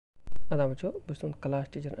Adam cho busun class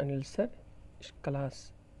teacher Anil sir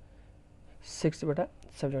class 6 beta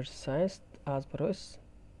subject science as per us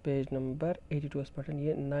page number 82 button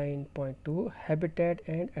ये 9.2 habitat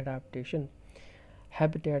and adaptation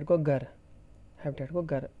habitat को घर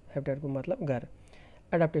habitat को मतलब घर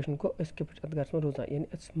adaptation को इसके घर में रोजा यानी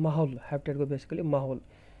इस माहौल habitat को basically माहौल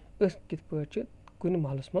इस कित पार्ट कुन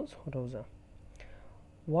माहौलस मज रोजा.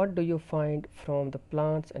 What do you find from the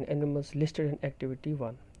plants and animals listed in activity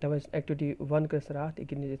 1? That was activity 1 कर सरात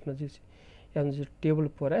इकनी इसमें जिस यानी जो टेबल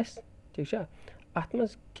पर है ठीक है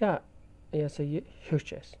आत्मस क्या ये सही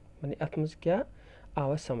हिस्सा है माने आत्मस क्या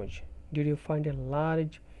आवाज समझ. Did you find a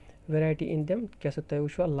large variety in them? कैसे तय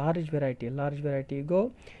हुआ large variety गो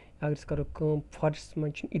अगर इसका कम फॉरेस्ट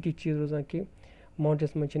में इतनी चीज़ रोज़ान की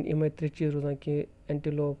माउंटेन्स में इमे त्रे चीज़ रोज़ान की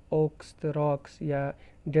एंटीलोप ओक्स तो रॉक्स या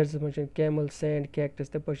डेजर्ट में कैमल सैंड कैक्टस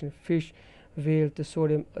ते पर्सन फिश वेल तो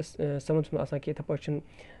सोडियम समुद्र में आसान की ते पर्सन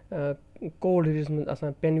कोल्ड एरियाज में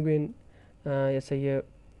आसान पेंगुइन ऐसे ये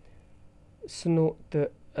स्नो तो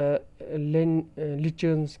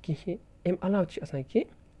लिचर्स की एम अलावा आसान की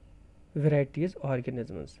varieties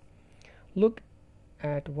organisms. Look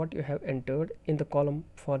at what you have entered in the column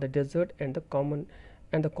for the desert and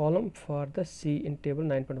the column for the sea in table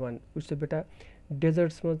 9.1 which is beta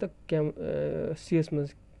deserts में the CS में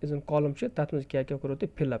is in column चे तात में क्या क्या करो ते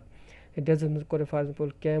fill up desert में करो for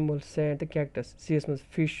example camel sand the cactus CS में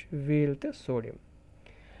fish whale the sodium.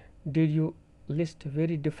 Did you list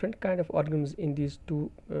very different kind of organisms in these two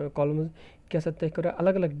columns? क्या सकते हैं करो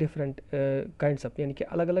अलग अलग different kinds of यानी कि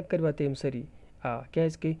अलग अलग करवाते हैं सरी क्या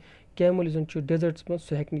इसके camel is into deserts में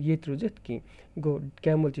सो है ये त्रुजित की go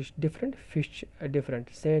camel is different fish different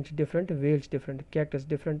sand different whales different cactus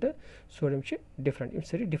different sodium different इन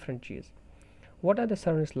सरी different cheese. What are the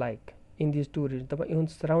surroundings like in these two regions? तब इन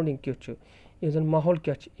surrounding क्या च इन माहौल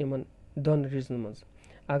क्या च इमन दोन region में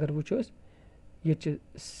अगर वो चोस ये च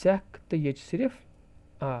सेक तो ये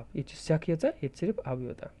सिर्फ आब ये च सेक ये सिर्फ आब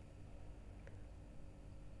होता.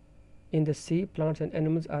 In the sea, plants and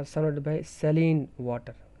animals are surrounded by saline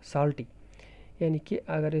water, salty. यानी कि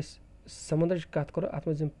अगर इस समुद्र की बात करो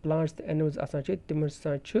आत्म जिन plants and animals आसान चे तिम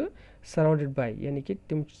सा च surrounded by यानी कि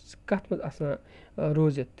तिम कत में आसान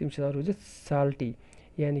रोज़ित तिम च रोज़ित salty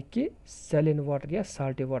यानी कि saline water या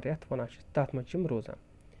salty water या थवना च तात में चिम रोज़ा.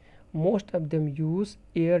 Most of them use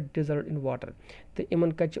air dissolved in water. तो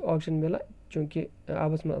इमन का च ऑक्सीजन मिला चूँकि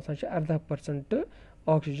आवाज़ में आसान च 18%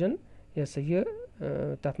 ऑक्सीजन या सही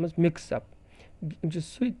तथ मज मिक्स अप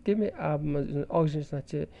सु तमें आब मज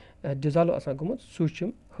ऑक्सीजन डिजॉल्व आसान गोमुत सु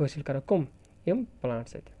हासिल कर कम यम प्लांट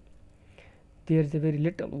सत. There is a very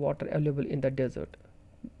little water available in the desert.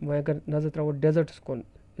 वह अगर नजर त्रो डेजर्ट्स कुन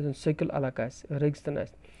यन सेक्युल इलाका रेगिस्तान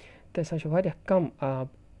तो कम आब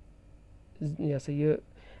यह सह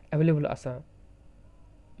अवेलेबल आसान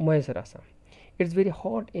मैसर आसान. It is very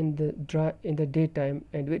hot in the daytime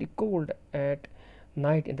and very cold at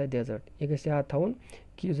night in the desert. ये गस याद थाउन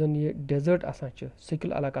कि जन ये डेजर्ट आसान च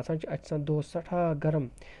सेक्युल इलाका आसान च अचसान दो सठा गरम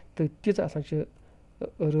तो तीज आसान च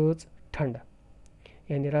रोज ठंड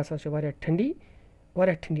यानी रात आसान वारिया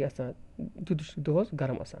ठंडी आसान दोस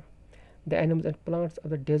गरम आसान. The animals and plants of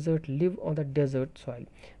the desert live on the desert soil.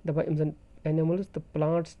 दबा इम जन animals the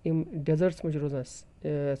plants इम deserts में रोजान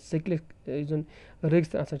सेक्युल जन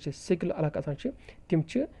रेगिस्तान आसान च सेक्युल इलाका आसान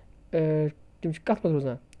च तिम कत मज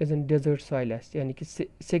रोजान इजन डेजर्ट सॉइल यानी कि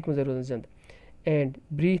सेक मज रोजान जिंद and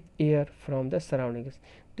breathe air from the surroundings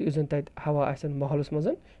तो इजन तत हवा आसन माहौलस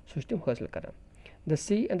मजन सु तिम हासिल करान. The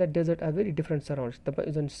C and the desert are very different surroundings दपा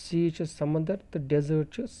इजन सी च समंदर तो डेजर्ट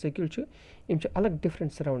च सेक्युल च इम च अलग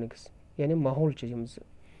डिफरेंट सराउंडिंग्स यानी माहौल च यम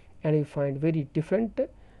and you find very different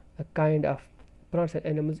kind of plants and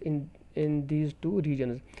animals in these two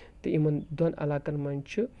reasons. तो इमन दोन इलाकन मन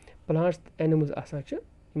च प्लांट्स एनिमल्स आसान च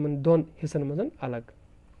इमन दोन हिस्सन मजन अलग.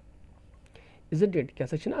 Isn't it? क्या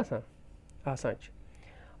सच ना आसान.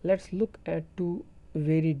 Let's look at two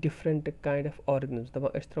very different kind of organisms.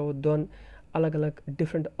 दबा इस तरह दोन अलग अलग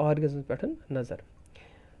different organisms पैटर्न नजर.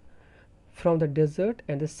 From the desert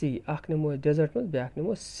and the sea. आख नमो desert में ब्याख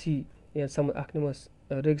नमो sea या समुद्र आख नमो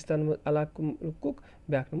रेगिस्तान में इलाकों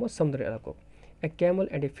ब्याख नमो समुद्र इलाकों. A camel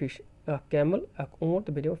and a fish. A camel एक ऊँट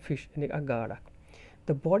तो बेटे fish यानी एक गाड़.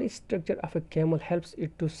 The body structure of a camel helps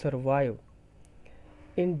it to survive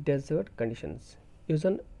in desert conditions.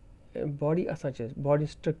 Isn't body आसान च body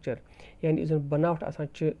structure यानी इसन बनावट आसान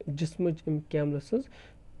च जिस्म इम कैमलस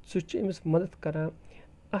सु इमस मदद करान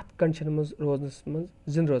अत कंडीशन मज रोजनस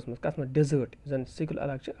मज जिंद रोज मज कत मज डेजर्ट जन सेक्युल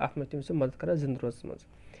इलाक च अत मज तिमस मदद करान जिंद रोज मज.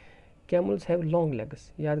 Camels have long legs.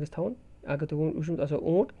 याद गस थाउन अगर तो वुचमुत आसो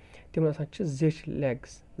ऊँट तिमन आसान च जेच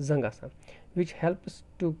legs जंग आसान which helps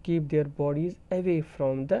to keep their bodies away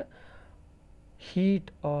from the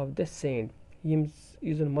heat of the sand.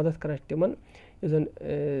 یُس زَن مدد کران چھِ تِمن یُس زَن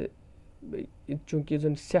چوٗنٛکہِ یُس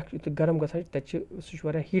زَن سٮ۪کھ یُتھُے گرم گژھان چھِ تَتہِ چھِ سُہ چھُ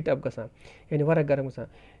واریاہ ہیٖٹ اپ گژھان یعنی واریاہ گرم گژھان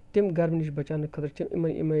تِم گرمہٕ نِش بچاونہٕ خٲطرٕ چھِ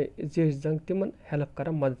یِمے زیچھِ زنٛگ تِمن ہیلپ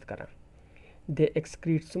کران مدد کران دے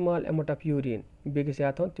excrete small amount of urine بیٚیہِ گژھِ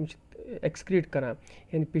یاد تھاوُن تِم چھِ ایکسکریٹ کران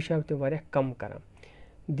یعنی پیشاب تِم واریاہ کم کران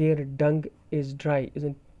دیر ڈنگ از ڈراے یُس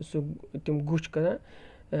زَن سُہ تِم گُہہ چھِ کران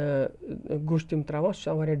گُہہ تِم تراوان سُہ چھُ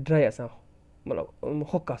آسان واریاہ ڈراے آسان مطلب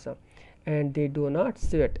ہوٚکھ آسان and they do not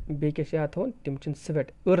sweet بیٚیہِ کیاہ چھِ یاد تھاوُن تِم چھِنہٕ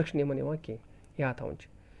سویٹ ٲرَکھ چھِنہٕ یِمن یِوان کینٛہہ یاد تھاوُن چھِ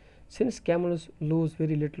since camels loose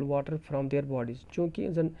very little water from there bodies چوٗنٛکہِ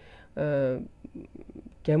یُس زَن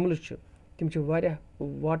کیملٕز چھِ تِم چھِ واریاہ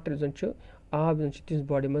واٹر یُس زَن چھُ آب یُس زَن چھُ تِہنٛزِ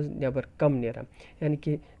باڈی منٛز نٮ۪بر کم نیران یعنی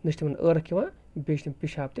کہِ نہ چھِ تِمن ٲرَکھ یِوان بیٚیہِ چھِ تِم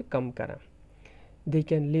پیشاب تہِ کم کران they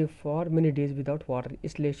can live for many days وداوُٹ water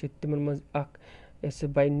اسلیے چھِ تِمن منٛز اکھ یۄس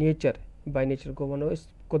باے نیچر گوٚو وَنو أسۍ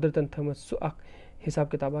قۄدرتن تھٲومٕژ سُہ اکھ حِساب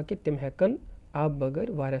کِتابا کہِ تِم ہٮ۪کن آبہٕ بغٲر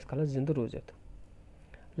واریاہس کالس زِندٕ روٗزِتھ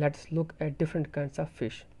let's look eight different کاینڈس of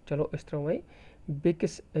fish چلو أسۍ تراوو وۄنۍ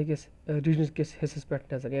بیٚکِس أکِس ریٖجنس کِس حِصس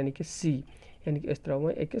پٮ۪ٹھ نظر یعنی کہِ سی یعنی کہِ أسۍ تراوو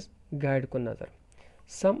وۄنۍ أکِس گاڈِ کُن نظر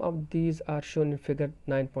سم of these are shown in figure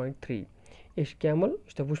 9.3 یہِ چھِ کیمل یہِ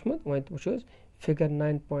چھُ تۄہہِ وٕچھمُت وۄنۍ وٕچھو أسۍ فِگر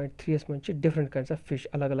 9.3 یس منٛز چھِ ڈِفرنٹ کاینڈس آف فِش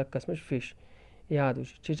الگ الگ قٕسمٕچ فِش یاد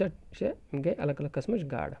وٕچھ چھِ یِم گٔے الگ الگ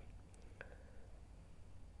قٕسمٕچ گاڈٕ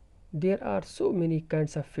there are so many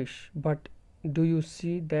کاینڈس of fish Bhat do you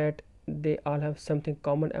see that they all have something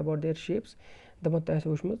common about there shapes دپان تۄہہِ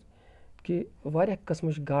آسوٕ وٕچھمُت کہِ واریاہ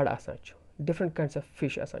قٕسمٕچ گاڈٕ آسان چھِ ڈِفرنٹ کاینڈس آف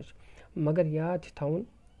فِش آسان چھِ مگر یاد چھِ تھاوُن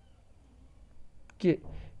کہِ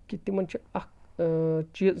تِمن چھِ اکھ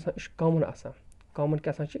چیٖز آسان یہِ چھُ کامن آسان کامن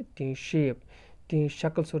کیاہ آسان چھِ تِہنٛز شیپ تِہنٛز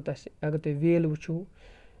شکٕل صوٗرت آسہِ اگر تُہۍ ویل وٕچھو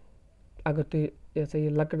اگر تُہۍ یہِ ہسا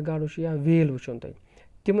یہِ لۄکٕٹ گاڈ وٕچھِو یا ویل وٕچھون تُہۍ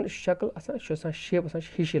تِمن شکٕل آسان چھُ آسان شیپ آسان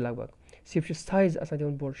چھِ ہِشی لگ بگ صرف چھُ سایز آسان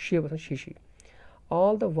تِمن بوٚڑ شیپ آسان چھِ ہِشی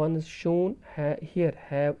آل the ونٕز shown hair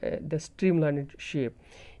have the stream لاینٕڈ shape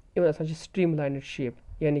یِمن آسان چھِ سٹریٖم لاینٕڈ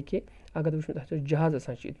شیپ یعنی کہِ اگر تُہۍ وٕچھو تَتھ جہاز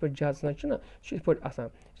آسان چھُ یِتھ پٲٹھۍ جہاز آسان چھُنہ سُہ چھُ یِتھ پٲٹھۍ آسان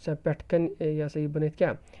سُہ چھُ آسان پٮ۪ٹھٕ کَنۍ یہِ ہسا یہِ بَنٲیِتھ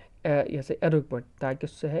کیٛاہ یہِ ہسا ایروٗ پٲٹھۍ تاکہِ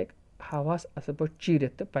سُہ ہیٚکہِ ہواہَس اَصٕل پٲٹھۍ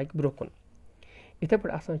چیٖرِتھ تہٕ پَکہِ برونٛہہ کُن یِتھَے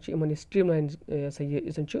پٲٹھۍ آسان چھِ یِمن یہِ سٹریٖم لاین یہِ ہسا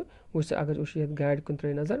یہِ زَن چھُ وٕچھ سا اگر وٕچھو یَتھ گاڑِ کُن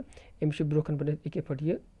ترٛٲیِو نظر أمِس چھُ برونٛہہ کُن بَنٲیِتھ یِتھَے پٲٹھۍ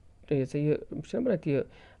یہِ ہسا یہِ چھُنہ بَنٲیِتھ یہِ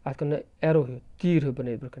اَتھ کُن ایرو ہیوٗ تیٖر ہیوٗ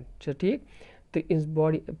بَنٲیِتھ برونٛہہ کَنۍ چھا ٹھیٖک تہٕ یِہٕنٛز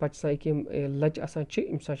باڈی پَتہٕ چھِ آسان ییٚکیٛاہ یِم لَچہِ آسان چھِ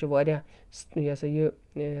یِم ہسا چھِ واریاہ یہِ ہسا یہِ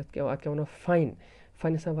اَتھ کیٛاہ وَنو فاین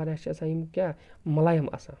آسان واریاہ چھِ آسان یِم کیٛاہ مَلایِم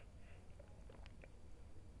آسان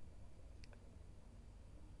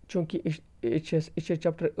چوٗنٛکہِ یہِ چھِ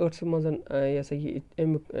چَپٹر 8 منٛز یہِ ہسا یہِ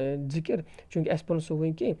اَمیُک ذِکِر چوٗنٛکہِ اَسہِ پوٚر نہٕ سُہ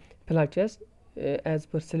وٕنۍ کینٛہہ فِلحال چھِ اَسہِ ایز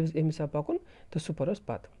پر سِلبس اَمہِ حِساب پَکُن تہٕ سُہ پَرو أسۍ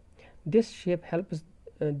پَتہٕ دِس shape ہیلپٕس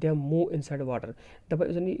them move in side water دَپان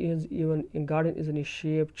یُس زَن یِہٕنٛز گاڈَن یُس زَن یہِ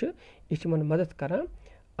شیپ چھِ یہِ چھِ یِمن مدد کران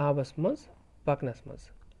آبس منٛز پَکنَس منٛز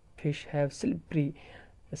fish have slippery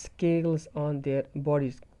scales on there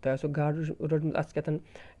bodies تۄہہِ آسوٕ گاڈٕ رٔٹمٕژ اَتھ کیٛاہ تھان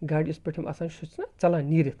گاڈِ یُس پٲٹھۍ یِم آسان چھِ سُہ چھُنہ ژَلان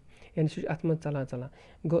نیٖرِتھ یعنی سُہ چھُ اَتھ منٛز ژَلان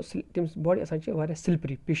گوٚو تٔمِس باڈی آسان چھِ واریاہ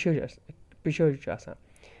سِلپری پِشٲج چھُ آسان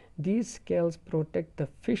these scales protect the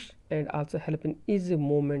fish and also help in easy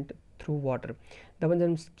movement through water دَپان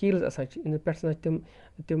یِم سکیلٕز آسان چھِ پٮ۪ٹھ آسان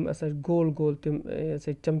تِم آسان چھِ گول گول تِم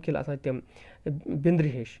چمکیل آسان تِم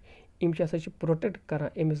بِنٛدرِ ہِش یِم چھِ آسان چھِ پروٹیکٹ کران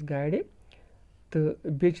أمِس گاڈِ تہٕ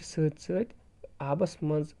بیٚیہِ چھِ سۭتۍ سۭتۍ آبس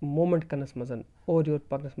منٛز موٗمینٹ کرنس منٛز اورٕ یورٕ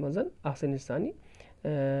پَکنس منٛز آسٲنی سانہِ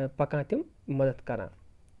پَکان تِم مدد کران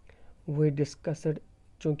وی ڈِسکسٕڈ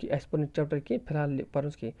چوٗنٛکہِ اَسہِ پوٚر نہٕ چیپٹر کینٛہہ فِلحال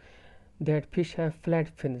پَرُس کینٛہہ دیٹ فِش ہیو فلیٹ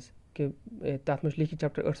فِنٕز کہِ تَتھ منٛز چھُ لیکھِتھ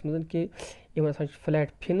چیپٹر 8 منٛز کہِ یِمن آسان چھِ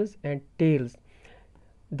flat فِنٕز and tales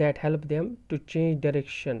that help them to change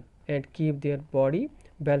direction and keep دییر body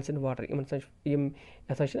balance in water یِمن ہسا چھِ یِم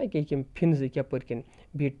ہسا چھِنہ کینٛہہ یِم فِنٕز یَپٲرۍ کِنۍ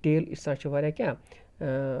بیٚیہِ ٹیل یہِ ہسا چھِ واریاہ کیٛاہ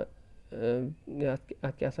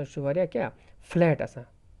اَتھ کیٛاہ آسان چھُ واریاہ کیٛاہ فلیٹ آسان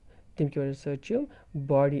تَمہِ کہِ وجہ سۭتۍ چھِ یِم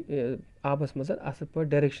باڈی آبس منٛز اَصٕل پٲٹھۍ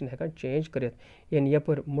ڈایریکشن ہٮ۪کان چینج کٔرِتھ یعنی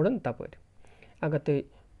یَپٲرۍ مُڑن تَپٲرۍ اگر تُہۍ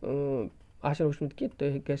آسیو وٕچھمُت کہِ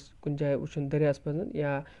تُہۍ گژھِ کُنہِ جایہِ وٕچھُن دٔریاوَس منٛز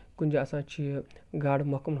یا کُنہِ جایہِ آسان چھِ یہِ گاڈٕ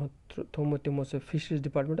محکمن ہُنٛد تھوٚومُت تِمو سُہ فِشریٖز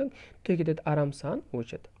ڈِپاٹمنٹن تُہۍ ہیٚکِو تَتہِ آرام سان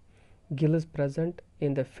وٕچھِتھ گِلٕز present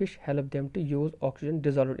in the fish help them to use oxygen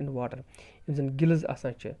ڈِزالوڈ in water یِم زَن گِلٕز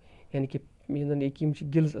آسان چھِ یعنی کہِ یِم زَن یِم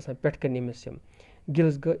چھِ گِلٕز آسان پٮ۪ٹھٕ کَنۍ أمِس یِم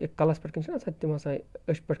گِلٕز گٔے کَلَس پٮ۪ٹھ کَنۍ چھِنہ آسان تِم آسان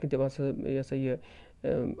أچھ پٮ۪ٹھ کَنۍ تِم آسان یہِ ہسا یہِ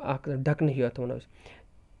اکھ ڈَکنہٕ ہِوۍ یَتھ وَنو أسۍ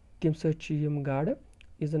تَمہِ سۭتۍ چھِ یِم گاڈٕ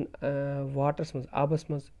یُس زَن واٹرَس منٛز آبَس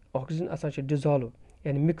منٛز آکسیجن آسان چھِ ڈِزالو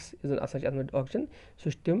یعنی مِکٕس یُس زَن آسان چھِ اَتھ منٛز آکسیجن سُہ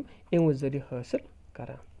چھِ تِم اَمہِ ذٔریعہٕ حٲصِل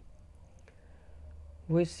کران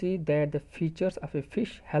V see that the features of A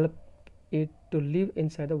fish help it to live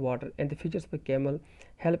inside the water, and the features of a camel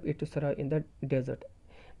help it to survive in the desert.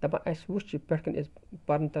 دَپان اَسہِ وٕچھ پٮ۪ٹھ کَنۍ أسۍ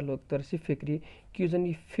پَرنہٕ لوٚگ تر اَسہِ فِکرِ کہِ یُس زَن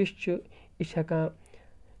یہِ فِش چھُ یہِ چھِ ہٮ۪کان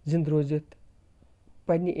زِندٕ روٗزِتھ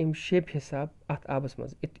پنٛنہِ اَمہِ شیپہِ حِساب اَتھ آبَس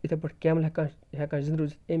منٛز یِتھَے پٲٹھۍ کیمل ہٮ۪کان زِندٕ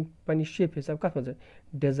روٗزِتھ اَمہِ پنٛنہِ شیپہِ حِساب کَتھ منٛز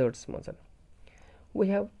ڈٮ۪زٲٹَس منٛز. We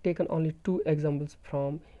have taken only 2 examples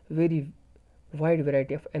from very wide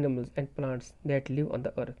variety of animals and plants that live on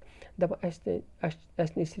the earth. دَپان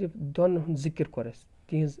اَسہِ نی صرف دۄن ہُنٛد ذِکِر کوٚر اَسہِ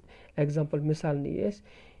تِہنٛز ایٚگزامپٕل مِثال نی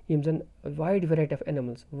اَسہِ یِم زَن wide variety of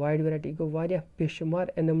اینِمٕلز wide variety گوٚو واریاہ بے شُمار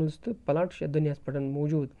اینِمٕلز تہٕ پٕلانٛٹ چھِ یَتھ دُنیاہَس پٮ۪ٹھ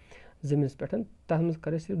موٗجوٗد زٔمیٖنَس پٮ۪ٹھ تَتھ منٛز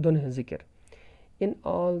کَرو أسۍ صرف دۄن ہٕنٛز ذِکِر. In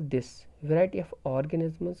all this variety of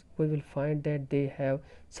organisms, we will find that they have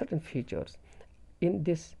certain features.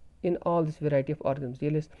 In all this variety of organisms,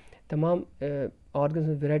 ییٚلہِ أسۍ تمام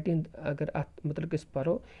آرگنزم ویرایٹی ہُنٛد اگر اَتھ متعلق أسۍ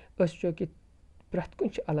پَرو أسۍ وٕچھو کہِ پرٛٮ۪تھ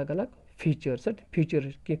کُنہِ چھِ الگ الگ فیٖچٲرٕس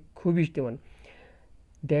کینٛہہ خوٗبی چھِ تِمن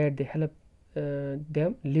that they help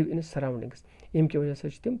them live in سراوڈِنٛگٕس ییٚمہِ کہِ وجہ سۭتۍ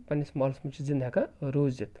چھِ تِم پنٛنِس ماحولَس منٛز چھِ زِندٕ ہٮ۪کان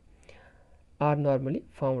روٗزِتھ آر نارملی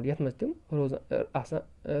فاوُنٛڈ یَتھ منٛز تِم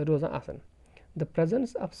روزان آسان. The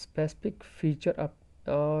presence of specific feature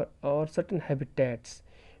or certain habitats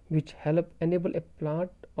which help enable a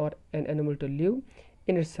plant or an animal to live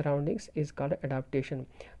in its surroundings is called adaptation.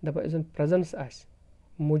 دَپان یُس زَن presence آسہِ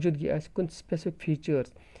موٗجوٗدگی آسہِ کُنہِ specific features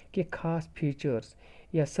کینٛہہ خاص features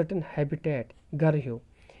یا certain habitat گَرٕ ہیوٗ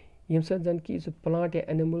ییٚمہِ سۭتۍ زَن کہِ یُس پٕلانٛٹ یا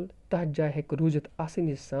اینِمٕل تَتھ جایہِ ہیٚکہِ روٗزِتھ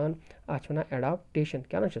آسٲنی سان اَتھ چھِ وَنان ایڈاپٹیشن.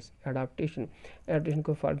 کیٛاہ وَنان چھِس ایڈاپٹیشن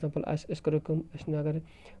گوٚو فار ایٚگزامپٕل أسۍ کَرو کٲم أسۍ اگر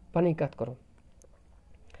پَنٕنۍ کَتھ کَرو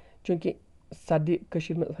چوٗنٛکہِ سردی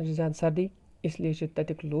کٔشیٖرِ منٛز آسان چھِ زیادٕ سردی اِسلیے چھِ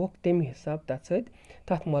تَتِکۍ لوٗکھ تَمہِ حِساب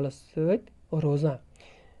تَتھ ماحولَس سۭتۍ روزان.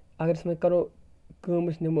 اگر أسۍ وۄنۍ کَرو کٲم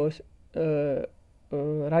أسۍ نِمو أسۍ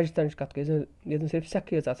راجِستانٕچ کَتھ کَرو ییٚتہِ زَن صرف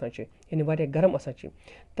سٮ۪کھٕے یٲژ آسان چھِ یعنی واریاہ گرم آسان چھِ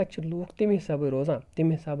تَتہِ چھِ لوٗکھ تَمہِ حِسابٕے روزان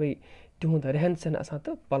تَمہِ حِسابٕے تِہُنٛد رہن سہن آسان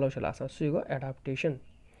تہٕ پَلو شَلہٕ آسان سُے گوٚو adaptation.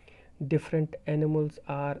 Different اینِمٕلز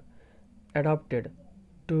R ایڈاپٹِڈ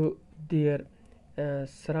to there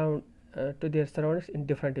سراوڈِنٛگٕس in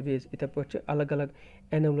different ویز. یِتھَے پٲٹھۍ چھِ الگ الگ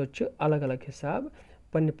اینِمٕلز چھِ الگ الگ حِساب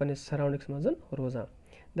پنٛنِس سراوڈِنٛگس منٛز روزان.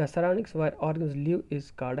 The سراوڈِنٛگس where organs leave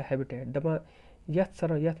is called habitat. دَپان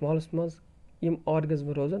یَتھ ماحولَس منٛز یِم آرگنزم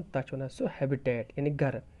روزان تَتھ چھِ وَنان سُہ ہیبِٹیٹ یعنی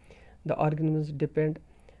گرٕ. The organisms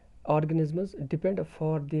depend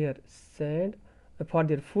for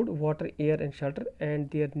their food, water, air and shelter and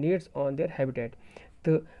their needs on their habitat.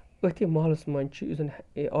 تہٕ أتھی ماحولَس منٛز چھِ یُس زَن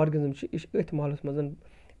آرگنزم چھِ یہِ چھِ أتھۍ ماحولَس منٛز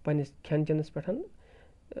پنٛنِس کھٮ۪ن چٮ۪نَس پٮ۪ٹھ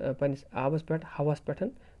پنٛنِس آبَس پٮ۪ٹھ ہواہَس پٮ۪ٹھ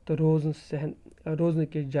تہٕ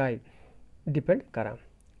روزنٕکِس جایہِ ڈِپٮ۪نٛڈ کَران.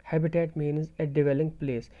 Habitat means A ڈِویلِنٛگ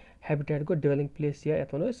place. Habitat گوٚو ڈِویلِنٛگ پٕلیس یا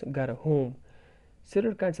یَتھ وَنو أسۍ گرٕ home.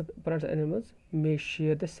 Several kinds of plants and animals may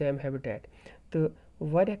share the same habitat. تہٕ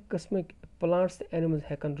واریاہ قٕسمٕکۍ پٕلانٛٹٕس تہٕ اینِمٕلز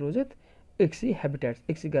ہٮ۪کَن روٗزِتھ أکسٕے ہیبِٹیٹس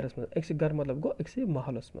أکسٕے گرَس منٛز أکسٕے گرٕ مطلب گوٚو أکسٕے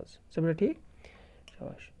ماحولَس منٛز. سمجھا ٹھیٖک؟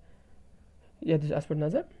 شاباش. یَتھ دِژ اَتھ پٮ۪ٹھ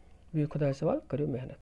نظر بِہِو خۄدایَس حوال کٔرِو محنت.